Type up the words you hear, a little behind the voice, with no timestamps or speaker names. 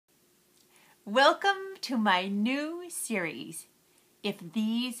Welcome to my new series, If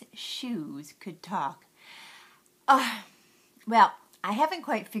These Shoes Could Talk. Well, I haven't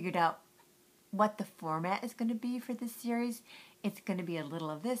quite figured out what the format is going to be for this series. It's going to be a little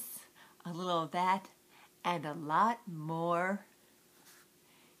of this, a little of that, and a lot more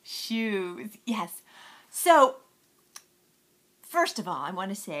shoes. Yes. So, first of all, I want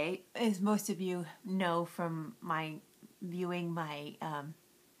to say, as most of you know from my viewing my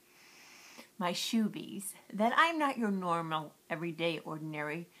shoebies, that I'm not your normal, everyday,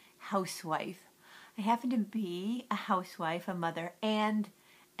 ordinary housewife. I happen to be a housewife, a mother, and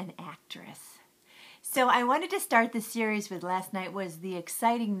an actress. So I wanted to start the series with last night was the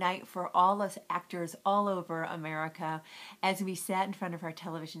exciting night for all us actors all over America as we sat in front of our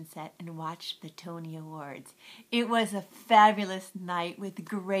television set and watched the Tony Awards. It was a fabulous night with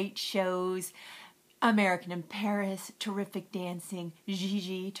great shows. American in Paris, terrific dancing.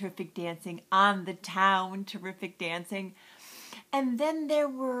 Gigi, terrific dancing. On the Town, terrific dancing. And then there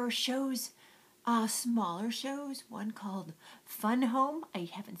were shows, smaller shows. One called Fun Home. I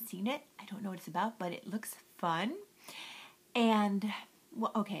haven't seen it. I don't know what it's about, but it looks fun. And,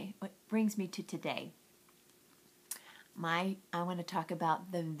 well, okay, what brings me to today? I want to talk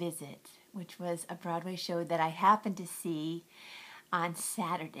about The Visit, which was a Broadway show that I happened to see on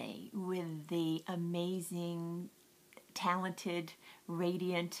Saturday with the amazing, talented,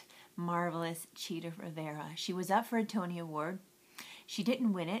 radiant, marvelous Chita Rivera. She was up for a Tony Award. She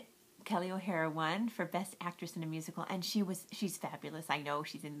didn't win it. Kelly O'Hara won for Best Actress in a Musical, and she's fabulous. I know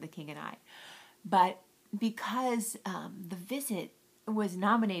she's in The King and I. But because The Visit was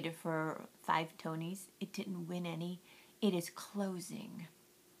nominated for 5 Tonys, it didn't win any. It is closing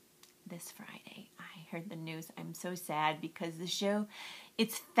this Friday. I heard the news. I'm so sad because the show,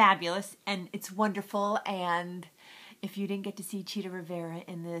 it's fabulous and it's wonderful. And if you didn't get to see Chita Rivera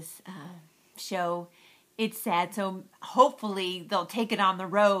in this show, it's sad. So hopefully they'll take it on the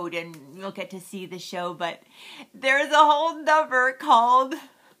road and you'll get to see the show. But there's a whole number called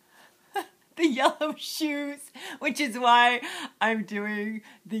The Yellow Shoes, which is why I'm doing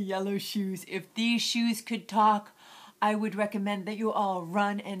The Yellow Shoes. If These Shoes Could Talk, I would recommend that you all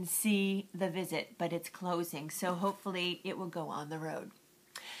run and see The Visit, but it's closing, so hopefully it will go on the road.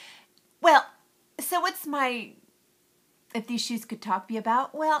 Well, so what's my If These Shoes Could Talk be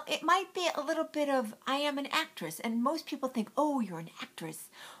about? Well, it might be a little bit of I am an actress, and most people think, oh, you're an actress.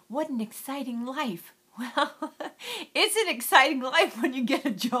 What an exciting life. Well, it's an exciting life when you get a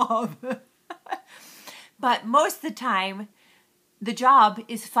job. But most of the time, the job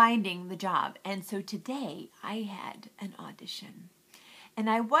is finding the job. And so today I had an audition. And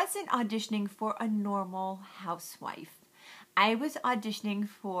I wasn't auditioning for a normal housewife. I was auditioning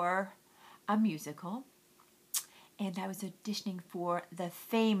for a musical. And I was auditioning for the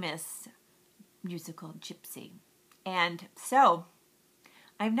famous musical Gypsy. And so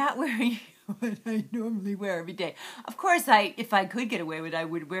I'm not wearing what I normally wear every day. Of course, if I could get away with it, I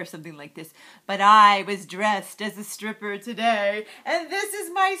would wear something like this. But I was dressed as a stripper today, and this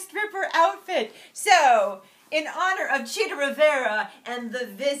is my stripper outfit. So, in honor of Chita Rivera and The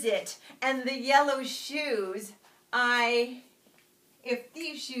Visit and The Yellow Shoes, if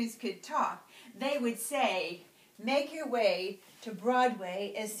these shoes could talk, they would say, make your way to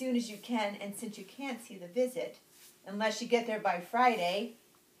Broadway as soon as you can, and since you can't see The Visit, unless you get there by Friday,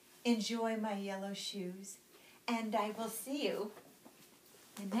 enjoy my yellow shoes, and I will see you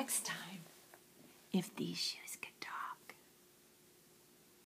the next time if these shoes could